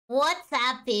What's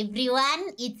up,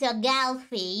 everyone? It's your girl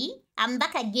Faye. I'm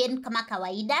back again, kama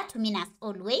kawaida, to mean as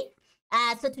always.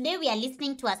 So today we are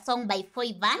listening to a song by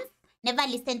Foy Vance. Never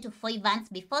listened to Foy Vance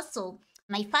before, so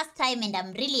my first time, and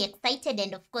I'm really excited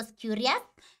and of course curious.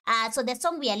 So the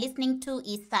song we are listening to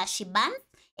is She Burns,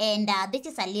 and this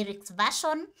is a lyrics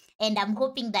version, and I'm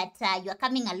hoping that you are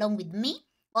coming along with me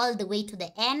all the way to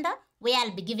the end, where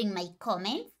I'll be giving my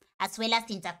comments as well as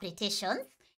interpretations.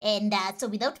 And so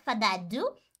without further ado,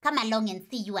 come along and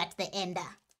see you at the end.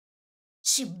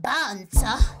 She burns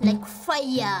like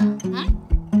fire. Huh?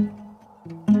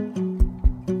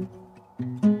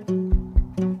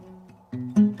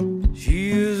 She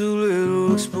is a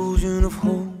little explosion of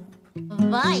hope.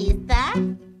 Voice,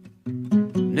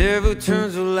 Never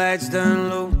turns the lights down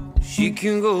low. She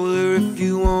can go there if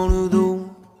you want to though.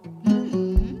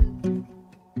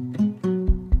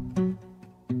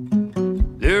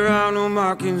 There are no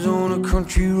markings on a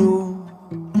country road,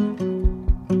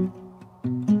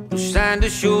 no sign to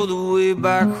show the way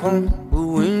back home. But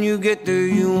when you get there,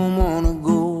 you won't wanna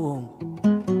go.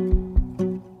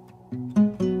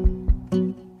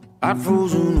 I've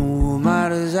frozen over my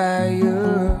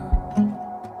desire,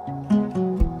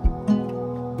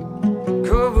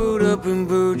 covered up in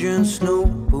virgin snow.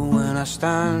 But when I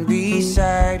stand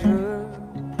beside her,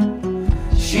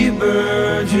 she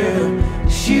burns, yeah.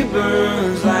 She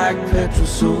burns like petrol,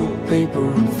 soap,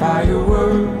 paper, and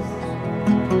fireworks.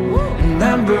 And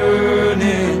I'm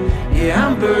burning, yeah,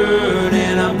 I'm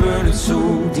burning so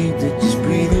deep that just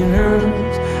breathing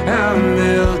hurts. I'm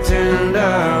melting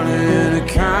down and I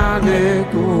can't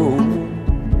let go.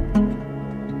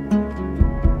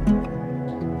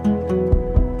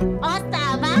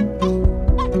 awesome.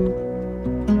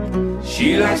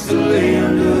 She likes to lay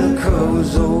under the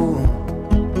covers, oh,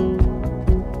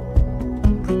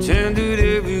 pretend that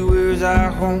everywhere's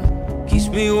our home, keeps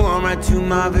me warm right to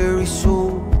my very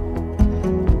soul.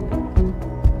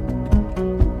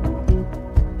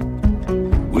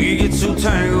 We get so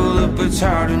tangled up, it's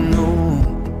hard to know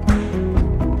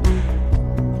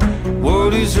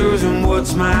what is hers and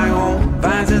what's my own.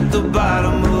 Vines at the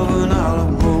bottom of an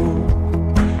olive grove.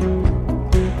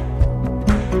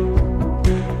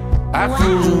 I've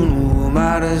frozen over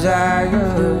my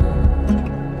desire,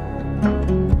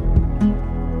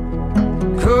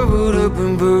 covered up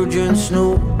in virgin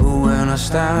snow. But when I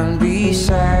stand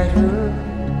beside her,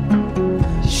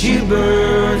 she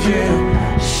burns, yeah.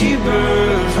 She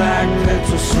burns like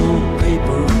petrol, soap,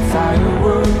 paper, and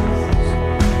fireworks.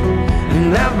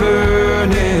 And I'm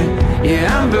burning,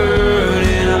 yeah, I'm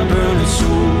burning so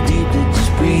deep that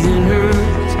just breathing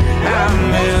hurts. I'm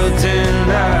melting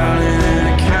down and I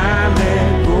can't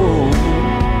let go.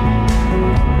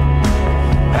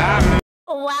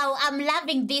 Wow, I'm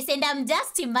loving this, and I'm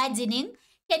just imagining,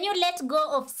 can you let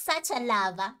go of such a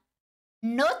lover?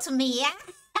 Not me, yeah?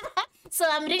 So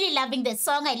I'm really loving the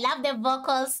song. I love the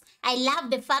vocals. I love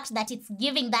the fact that it's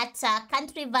giving that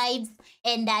country vibes.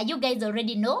 And you guys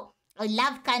already know, I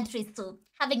love country, so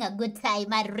having a good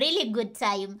time, a really good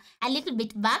time. A little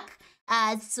bit back.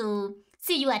 So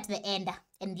see you at the end.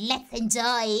 And let's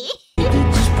enjoy.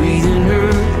 Just breathing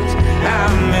hurts.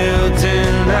 I'm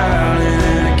melting down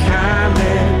and I can't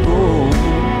let go.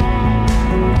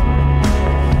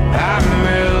 I'm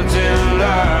melting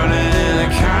down and I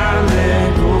can't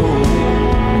let go.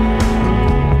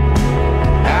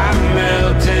 I'm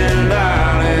melting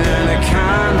down and I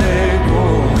can't let go.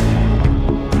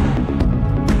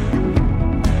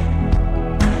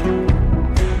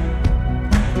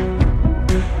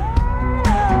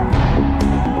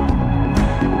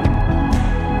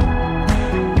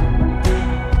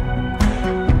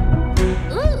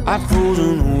 I've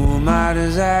frozen over my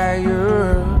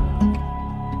desire,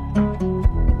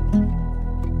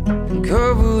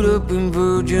 covered up in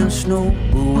virgin snow.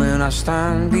 But when I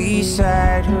stand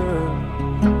beside her,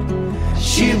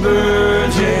 she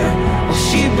burns, yeah.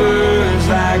 She burns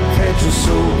like petrol,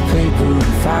 soap, paper,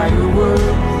 and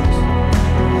fireworks.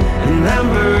 And I'm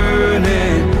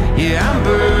burning, yeah, I'm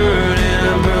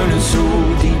burning so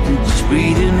deep that just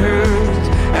breathing hurts.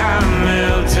 I'm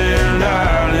melting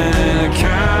down and I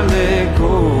can't let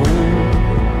go.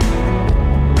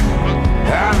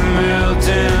 I'm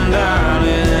melting down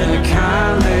and I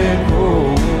can't let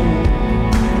go.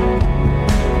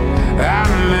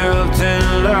 I'm melting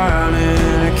down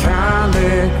and I can't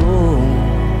let go.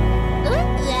 Ooh,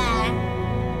 yeah.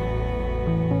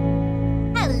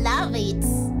 I love it.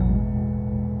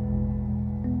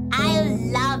 I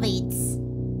love it.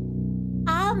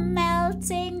 I'm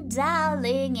melting,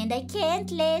 darling, and I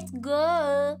can't let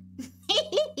go.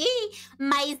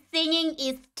 My singing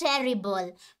is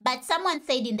terrible. But someone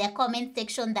said in the comment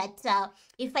section that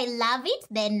if I love it,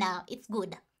 then it's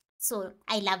good. So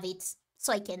I love it.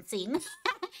 So I can sing.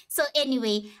 So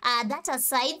anyway, that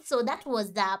aside, so that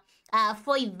was the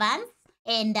Foy Vance.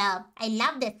 And I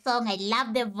love the song. I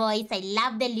love the voice. I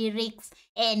love the lyrics.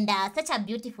 And such a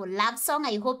beautiful love song.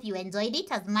 I hope you enjoyed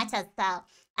it as much as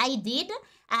I did.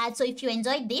 So if you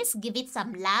enjoyed this, give it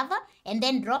some love. And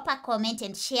then drop a comment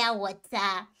and share what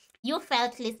you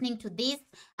felt listening to this.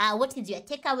 What is your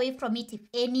takeaway from it, if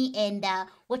any? And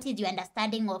what is your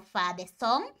understanding of the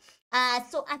song?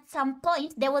 So at some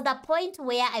point, there was a point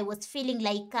where I was feeling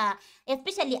like,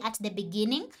 especially at the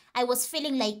beginning, I was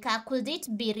feeling like, could it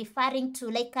be referring to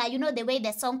like, you know, the way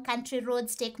the song Country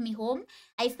Roads Take Me Home?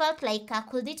 I felt like,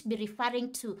 could it be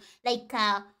referring to like,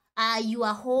 you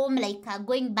are home, like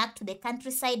going back to the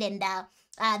countryside, and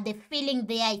the feeling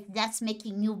there is just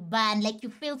making you burn, like you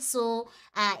feel so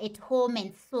at home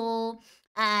and so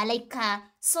like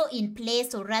so in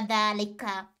place, or rather like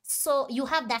so you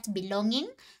have that belonging.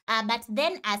 But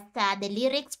then as the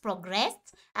lyrics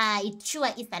progressed, it sure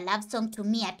is a love song to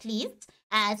me, at least.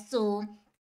 So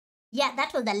yeah,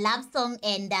 that was a love song.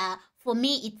 And for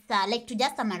me, it's like, to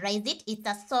just summarize it, it's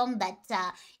a song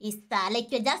that is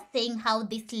like, you're just saying how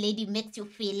this lady makes you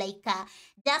feel, like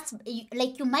just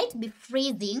like you might be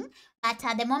freezing, but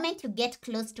the moment you get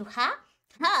close to her,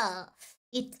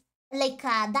 it like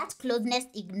that closeness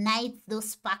ignites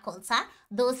those sparkles,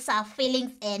 those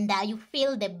feelings, and you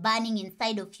feel the burning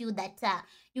inside of you that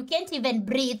you can't even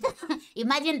breathe.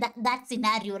 Imagine that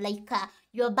scenario, like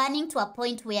you're burning to a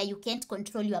point where you can't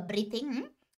control your breathing.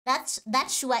 That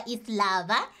sure is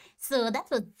love. So that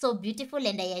was so beautiful,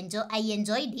 and I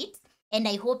enjoyed it, and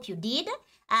I hope you did.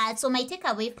 So my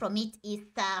takeaway from it is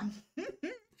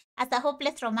as a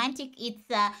hopeless romantic, it's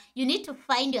you need to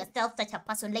find yourself such a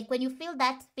person. Like when you feel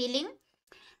that feeling,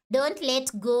 don't let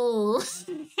go.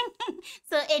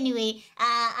 So anyway,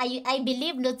 I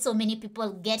believe not so many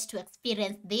people get to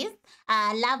experience this.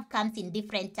 Love comes in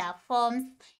different forms,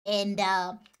 and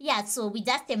yeah, so we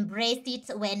just embrace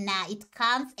it when it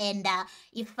comes. And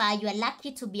if you are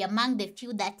lucky to be among the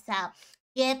few that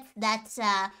get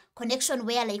that connection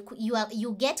where like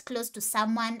you get close to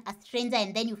someone, a stranger,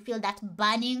 and then you feel that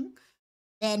burning,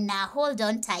 then hold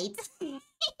on tight.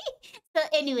 So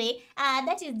anyway,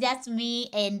 that is just me,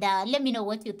 and let me know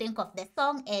what you think of the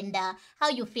song, and how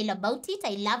you feel about it.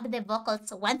 I loved the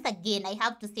vocals once again, I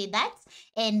have to say that.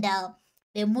 And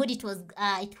the mood it was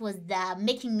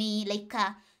making me, like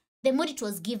the mood it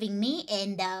was giving me.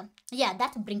 And yeah,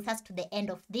 that brings us to the end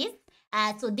of this.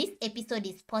 So this episode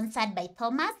is sponsored by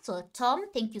Thomas. So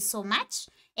Tom, thank you so much.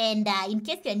 And in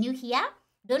case you're new here,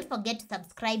 don't forget to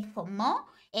subscribe for more,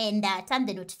 and turn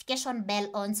the notification bell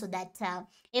on, so that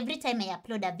every time I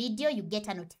upload a video, you get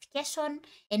a notification.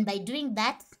 And by doing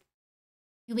that,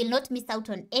 you will not miss out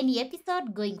on any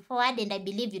episode going forward, and I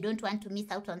believe you don't want to miss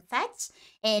out on such.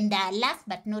 And last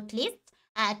but not least,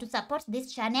 to support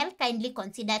this channel, kindly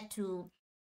consider to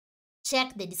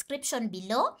check the description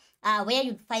below, where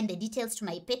you'll find the details to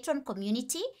my Patreon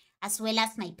community, as well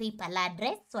as my PayPal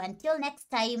address. So until next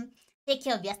time, take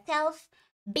care of yourself,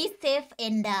 be safe,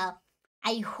 and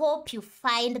I hope you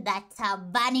find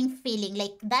that burning feeling,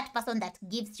 like that person that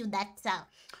gives you that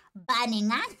burning,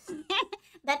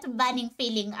 that burning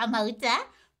feeling. I'm out.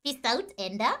 Peace out,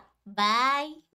 and bye.